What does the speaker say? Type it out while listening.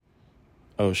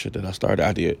Oh shit! Did I start?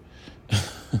 I did.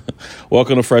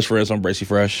 Welcome to Fresh Friends. I'm Bracy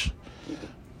Fresh.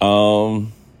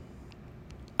 I'm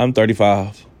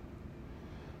 35.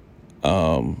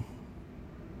 Yeah,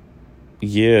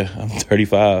 I'm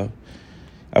 35.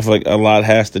 I feel like a lot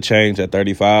has to change at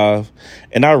 35,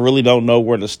 and I really don't know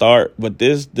where to start. But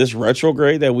this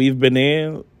retrograde that we've been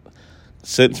in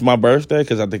since my birthday,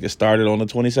 because I think it started on the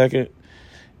 22nd.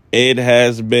 It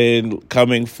has been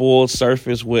coming full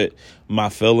surface with my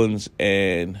feelings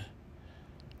and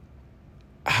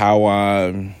how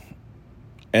I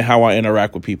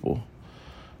interact with people.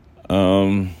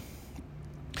 I've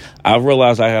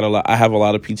realized I have a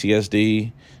lot of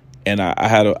PTSD, and I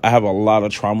have a lot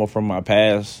of trauma from my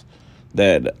past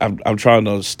that I'm trying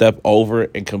to step over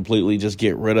and completely just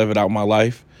get rid of it out of my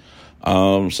life.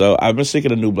 So I've been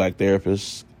seeking a new black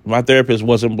therapist. My therapist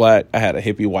wasn't black. I had a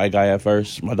hippie white guy at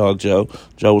first. My dog Joe.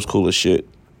 Joe was cool as shit.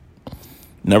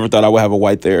 Never thought I would have a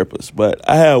white therapist, but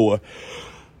I had one.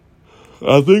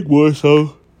 I think more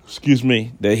so. Excuse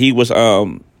me. That he was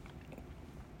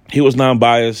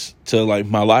non-biased to like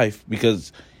my life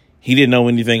because he didn't know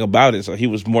anything about it, so he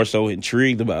was more so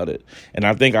intrigued about it. And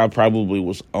I think I probably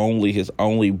was his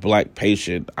only black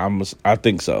patient. I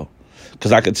think so,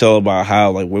 because I could tell about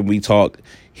how like when we talked,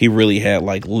 he really had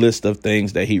like list of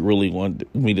things that he really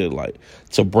wanted me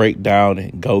to break down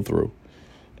and go through,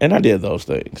 and I did those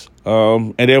things.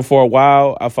 And then for a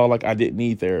while, I felt like I didn't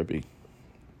need therapy,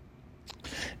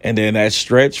 and then that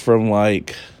stretch from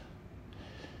like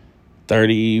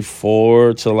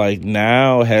 34 to like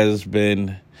now it's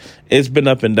been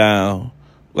up and down.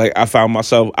 Like I found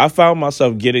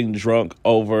myself getting drunk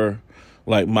over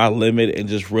like my limit and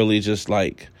just really just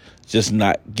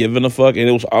not giving a fuck. And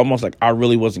it was almost like I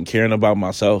really wasn't caring about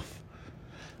myself.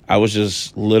 I was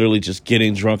just literally just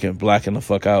getting drunk and blacking the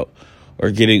fuck out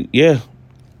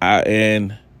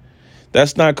and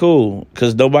that's not cool,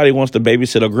 because nobody wants to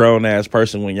babysit a grown ass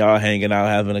person when y'all hanging out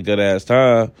having a good ass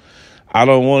time. I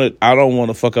don't want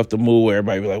to fuck up the mood where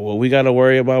everybody be like, well, we got to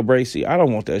worry about Bracy. I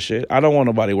don't want that shit. I don't want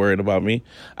nobody worried about me.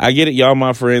 I get it. Y'all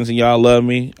my friends and y'all love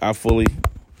me. Did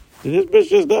this bitch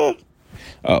just die?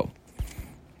 Oh.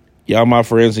 Y'all my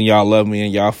friends and y'all love me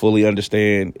and y'all fully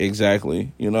understand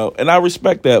exactly, and I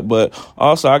respect that. But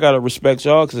also I got to respect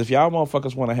y'all, because if y'all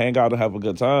motherfuckers want to hang out and have a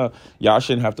good time, y'all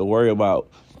shouldn't have to worry about,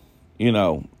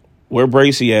 where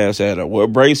Bracy ass at, or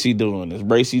what Bracy doing? Is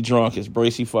Bracy drunk? Is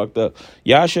Bracy fucked up?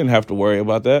 Y'all shouldn't have to worry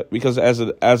about that, because as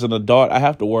an adult, I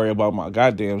have to worry about my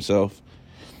goddamn self,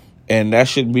 and that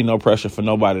shouldn't be no pressure for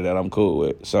nobody that I'm cool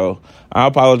with. So I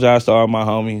apologize to all my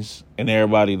homies and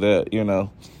everybody that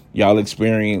y'all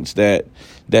experienced that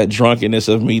drunkenness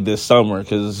of me this summer,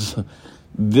 because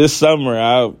this summer,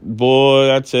 I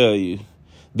tell you,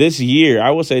 this year,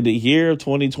 I would say the year of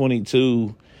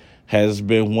 2022 has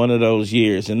been one of those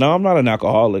years. And no, I'm not an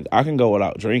alcoholic. I can go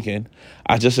without drinking.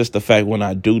 It's the fact when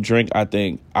I do drink, I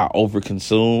think I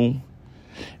overconsume.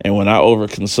 And when I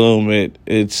overconsume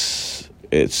it's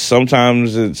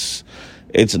sometimes it's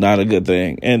not a good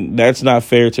thing. And that's not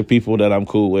fair to people that I'm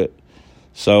cool with.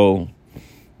 So,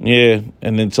 yeah.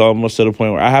 And it's almost to the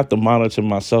point where I have to monitor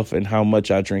myself and how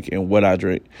much I drink and what I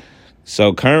drink. So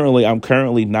I'm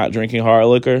currently not drinking hard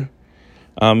liquor.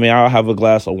 I'll have a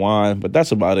glass of wine, but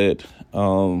that's about it.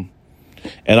 And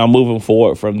I'm moving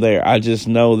forward from there. I just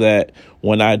know that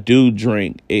when I do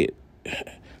drink,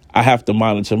 I have to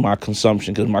monitor my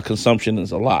consumption, because my consumption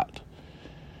is a lot.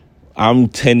 I'm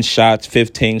 10 shots,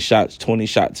 15 shots, 20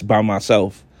 shots by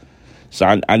myself. So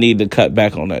I need to cut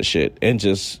back on that shit and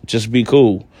just be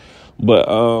cool. But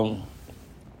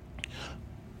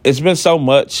it's been so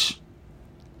much,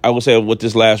 I would say, with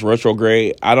this last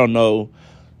retrograde. I don't know.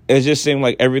 It just seemed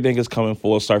like everything is coming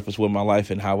full surface with my life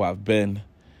and how I've been.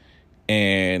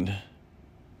 And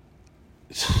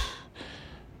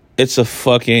it's a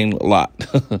fucking lot.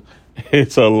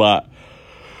 It's a lot.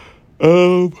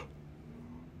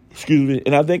 Excuse me.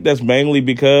 And I think that's mainly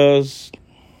because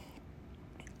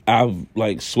I've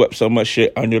swept so much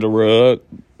shit under the rug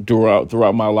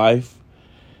throughout my life.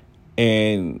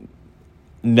 And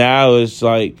now it's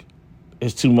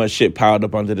too much shit piled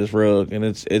up under this rug, and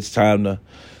it's time to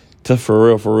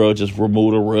for real, just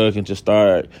remove the rug and just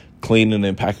start cleaning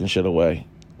and packing shit away.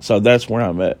 So that's where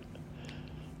I'm at.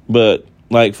 But,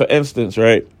 for instance,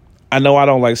 right, I know I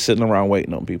don't like sitting around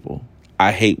waiting on people.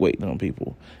 I hate waiting on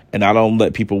people. And I don't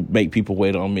make people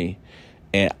wait on me.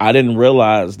 And I didn't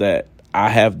realize that I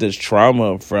have this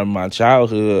trauma from my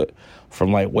childhood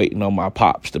from, waiting on my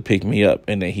pops to pick me up,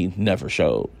 and then he never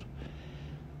showed.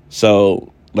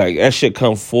 So that shit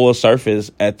come full surface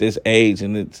at this age,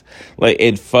 and it's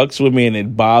it fucks with me and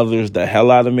it bothers the hell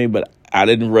out of me. But I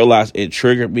didn't realize it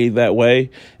triggered me that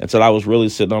way until I was really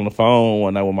sitting on the phone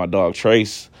one night with my dog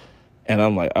Trace. And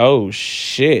I'm like, oh,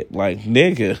 shit, like,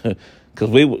 nigga. Because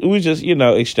we just,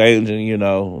 exchanging,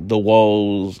 the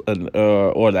woes and,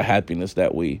 or the happiness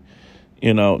that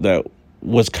that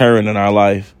was current in our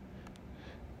life.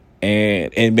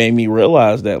 And it made me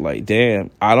realize that, like, damn,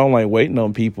 I don't like waiting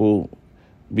on people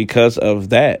because of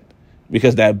that.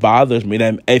 Because that bothers me.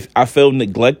 That if I feel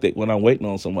neglected when I'm waiting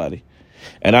on somebody.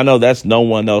 And I know that's no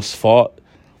one else's fault.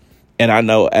 And I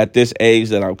know at this age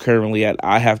that I'm currently at,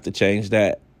 I have to change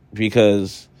that.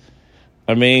 Because,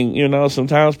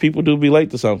 sometimes people do be late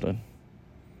to something.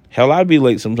 Hell, I be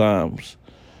late sometimes.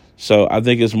 So I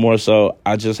think it's more so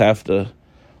I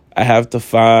have to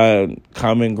find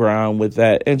common ground with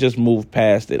that and just move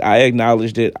past it. I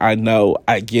acknowledged it. I know.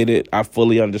 I get it. I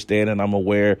fully understand and I'm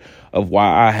aware of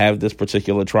why I have this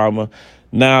particular trauma.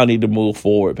 Now I need to move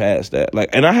forward past that.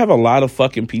 And I have a lot of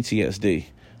fucking PTSD.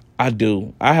 I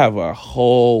do. I have a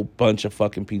whole bunch of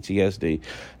fucking PTSD.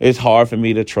 It's hard for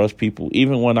me to trust people.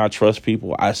 Even when I trust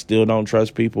people, I still don't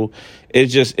trust people.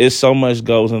 It's so much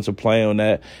goes into play on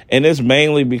that. And it's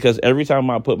mainly because every time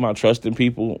I put my trust in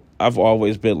people, I've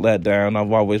always been let down.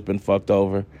 I've always been fucked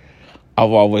over.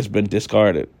 I've always been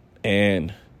discarded.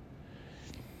 And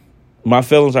my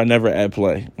feelings are never at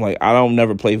play. I don't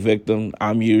never play victim.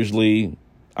 I'm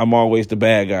always the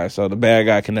bad guy. So the bad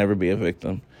guy can never be a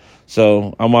victim.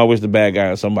 So I'm always the bad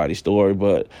guy in somebody's story.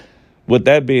 But with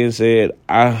that being said,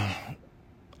 I'm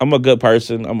a good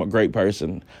person. I'm a great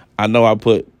person. I know I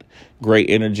put great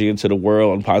energy into the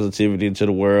world and positivity into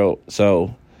the world.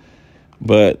 So,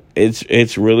 but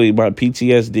it's really my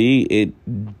PTSD.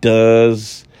 It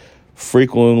does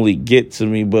frequently get to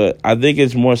me, but I think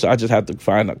it's more so I just have to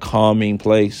find a calming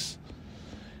place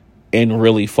and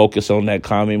really focus on that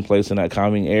calming place and that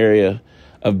calming area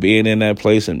of being in that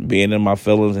place and being in my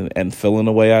feelings and feeling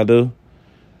the way I do.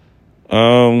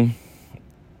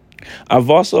 I've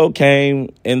also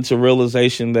came into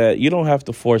realization that you don't have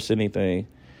to force anything.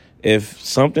 If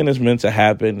something is meant to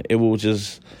happen, it would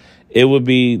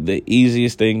be the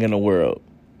easiest thing in the world.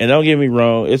 And don't get me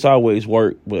wrong, it's always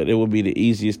work, but it would be the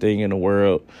easiest thing in the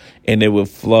world. And it would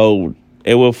flow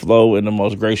in the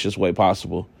most gracious way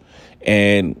possible.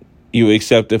 And you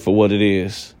accept it for what it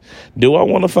is. Do I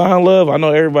want to find love? I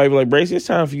know everybody be like, Bracy, it's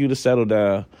time for you to settle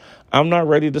down. I'm not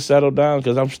ready to settle down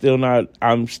because I'm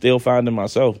still finding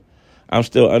myself. I'm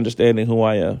still understanding who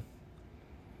I am.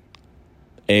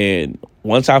 And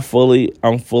once I'm fully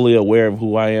aware of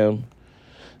who I am,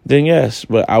 then yes,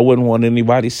 but I wouldn't want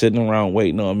anybody sitting around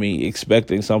waiting on me,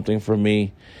 expecting something from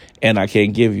me, and I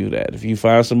can't give you that. If you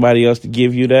find somebody else to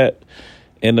give you that,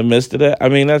 in the midst of that,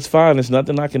 that's fine. There's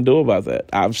nothing I can do about that.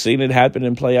 I've seen it happen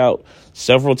and play out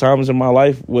several times in my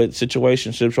life with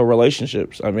situationships or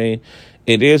relationships.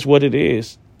 It is what it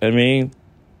is. I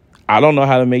don't know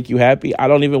how to make you happy. I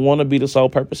don't even want to be the sole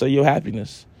purpose of your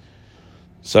happiness.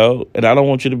 So, and I don't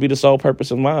want you to be the sole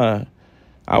purpose of mine.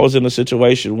 I was in a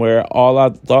situation where all I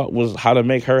thought was how to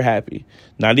make her happy.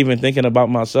 Not even thinking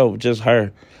about myself, just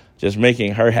her. Just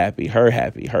making her happy, her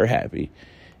happy, her happy.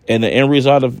 And the end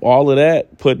result of all of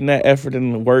that, putting that effort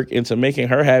and work into making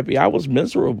her happy, I was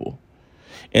miserable.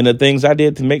 And the things I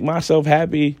did to make myself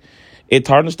happy, it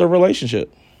tarnished the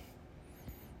relationship.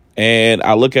 And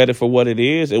I look at it for what it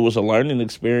is. It was a learning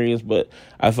experience, but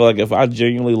I feel like if I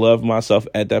genuinely loved myself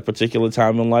at that particular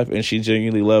time in life and she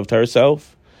genuinely loved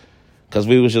herself, because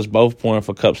we was just both pouring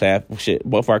for cups half shit,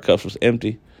 both our cups was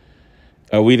empty,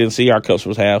 or we didn't see our cups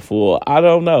was half full. I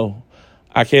don't know.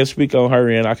 I can't speak on her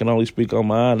end. I can only speak on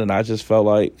mine. And I just felt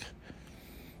like,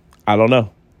 I don't know.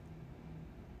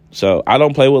 So I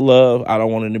don't play with love. I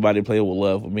don't want anybody to play with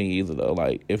love with me either, though.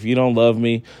 If you don't love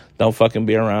me, don't fucking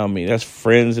be around me. That's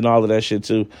friends and all of that shit,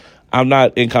 too. I'm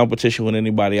not in competition with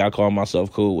anybody I call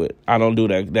myself cool with. I don't do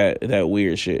that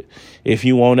weird shit. If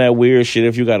you want that weird shit,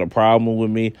 if you got a problem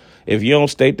with me, if you don't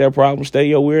state that problem, stay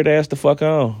your weird ass the fuck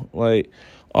on.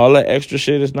 All that extra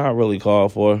shit is not really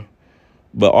called for.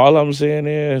 But all I'm saying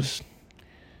is,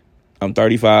 I'm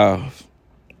 35.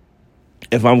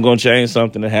 If I'm going to change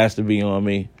something, it has to be on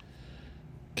me.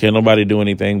 Can't nobody do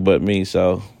anything but me.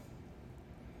 So,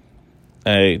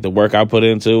 hey, the work I put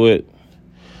into it,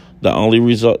 the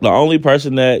only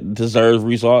person that deserves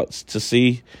results to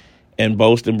see and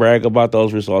boast and brag about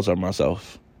those results are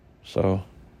myself. So,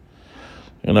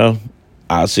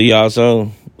 I'll see y'all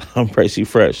soon. I'm Bracy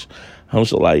Fresh. I'm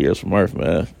so light years from Earth,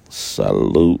 man.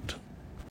 Salute.